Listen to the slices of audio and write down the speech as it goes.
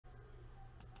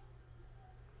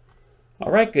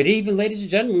All right, good evening, ladies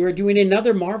and gentlemen. We're doing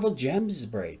another Marvel Gems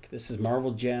break. This is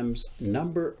Marvel Gems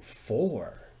number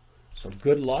 4. So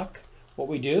good luck. What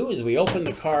we do is we open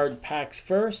the card packs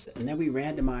first, and then we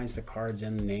randomize the cards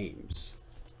and the names.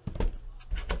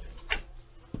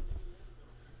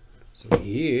 So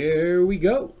here we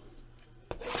go.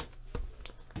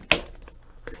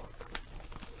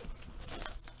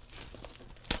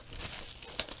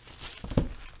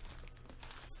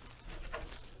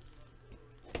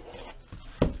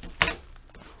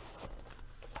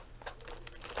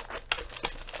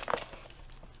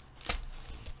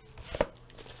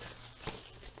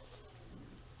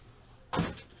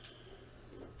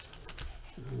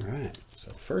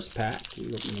 So first pack, we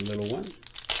open the little one.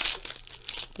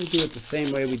 We'll do it the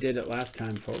same way we did it last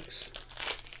time, folks.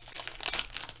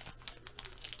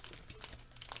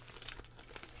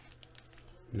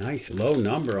 Nice low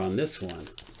number on this one.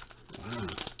 Wow.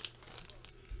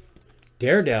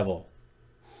 Daredevil.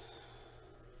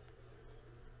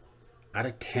 Out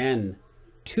of 10.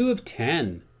 2 of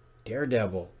 10.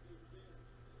 Daredevil.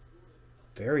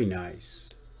 Very nice.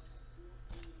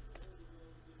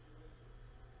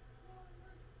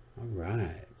 All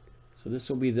right, so this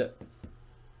will be the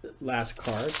last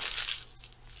card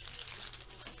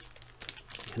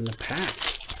in the pack.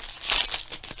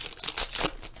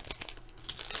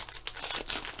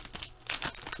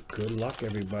 Good luck,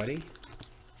 everybody.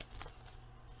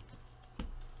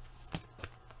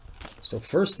 So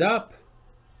first up,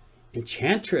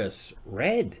 Enchantress,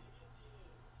 red.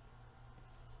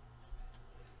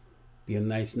 Be a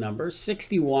nice number,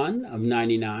 61 of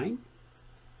 99.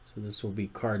 So this will be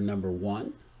card number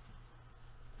 1.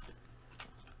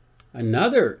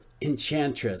 Another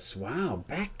Enchantress. Wow,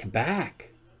 back to back.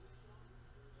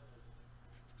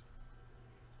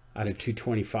 Out of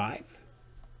 225.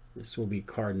 This will be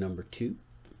card number 2.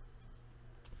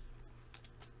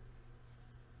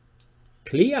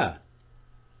 Clea.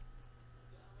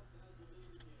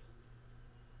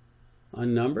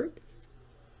 Unnumbered.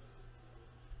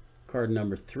 Card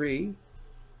number 3.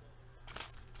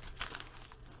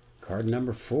 Card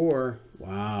number 4.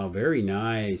 Wow, very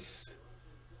nice.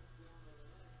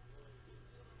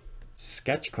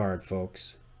 Sketch card,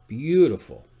 folks.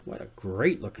 Beautiful. What a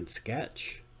great looking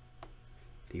sketch.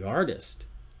 The artist,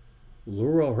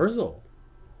 Laurel Herzl.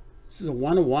 This is a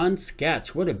 1-of-1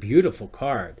 sketch. What a beautiful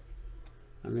card.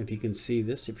 I don't know if you can see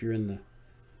this if you're in the...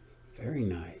 Very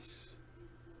nice.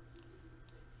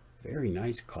 Very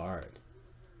nice card.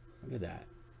 Look at that.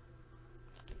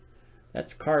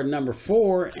 That's card number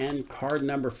 4 and card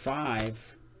number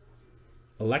 5.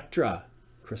 Elektra,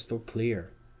 crystal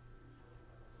clear.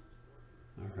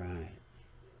 All right.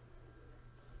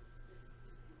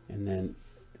 And then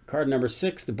card number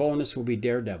 6, the bonus will be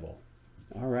Daredevil.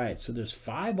 All right, so there's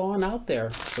 5 on out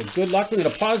there. So good luck. We're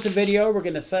going to pause the video. We're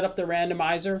going to set up the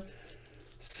randomizer.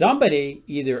 Somebody,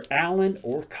 either Alan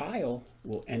or Kyle,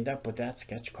 will end up with that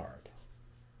sketch card.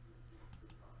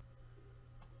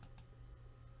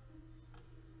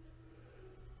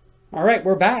 All right,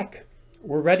 we're back.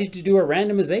 We're ready to do a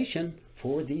randomization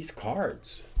for these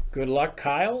cards. Good luck,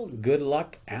 Kyle. Good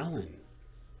luck, Alan.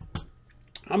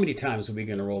 How many times are we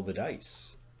going to roll the dice?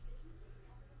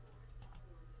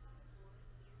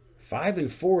 5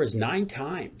 and 4 is 9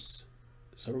 times.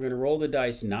 So we're going to roll the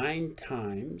dice 9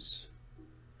 times.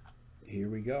 Here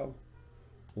we go.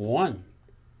 1,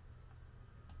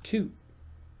 2,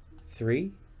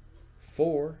 3,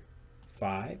 4,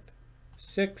 5,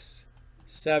 6,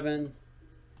 7,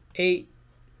 8,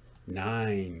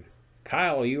 9.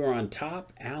 Kyle, you are on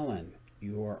top. Alan,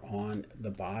 you are on the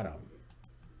bottom.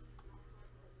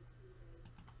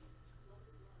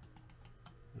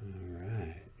 All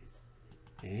right.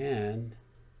 And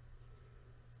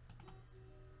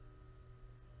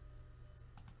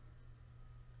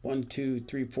one, 2,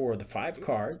 3, 4 of the 5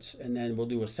 cards, and then we'll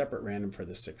do a separate random for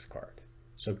the 6th card.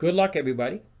 So good luck,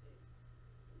 everybody.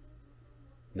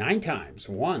 9 times.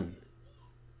 1,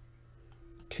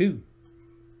 2,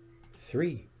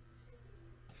 3,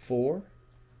 4,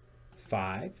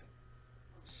 5,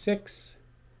 6,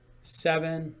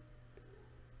 7,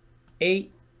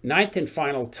 8. 9th and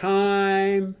final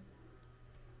time.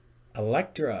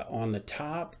 Elektra on the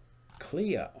top,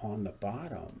 Clea on the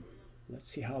bottom. Let's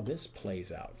see how this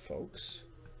plays out, folks.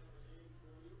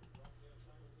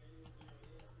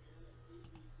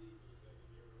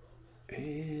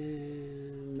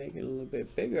 And make it a little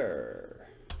bit bigger.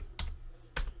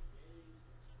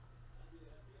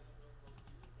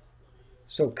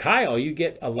 So Kyle, you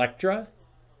get Elektra,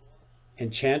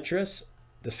 Enchantress,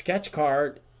 the sketch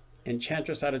card,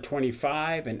 Enchantress out of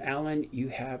 25, and Alan, you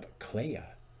have Clea.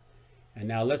 And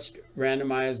now let's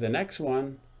randomize the next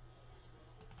one.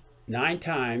 9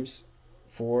 times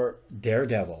for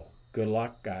Daredevil. Good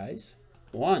luck, guys.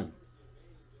 1,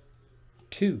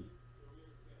 2,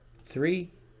 3,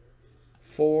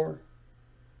 4,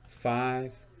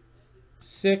 5,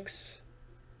 6,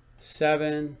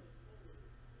 7,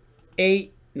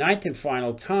 8. Ninth and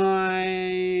final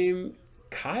time.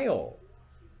 Kyle,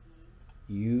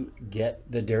 you get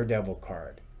the Daredevil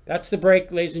card. That's the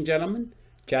break, ladies and gentlemen.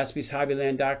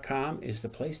 JaspysHobbyland.com is the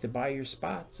place to buy your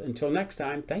spots. Until next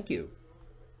time, thank you.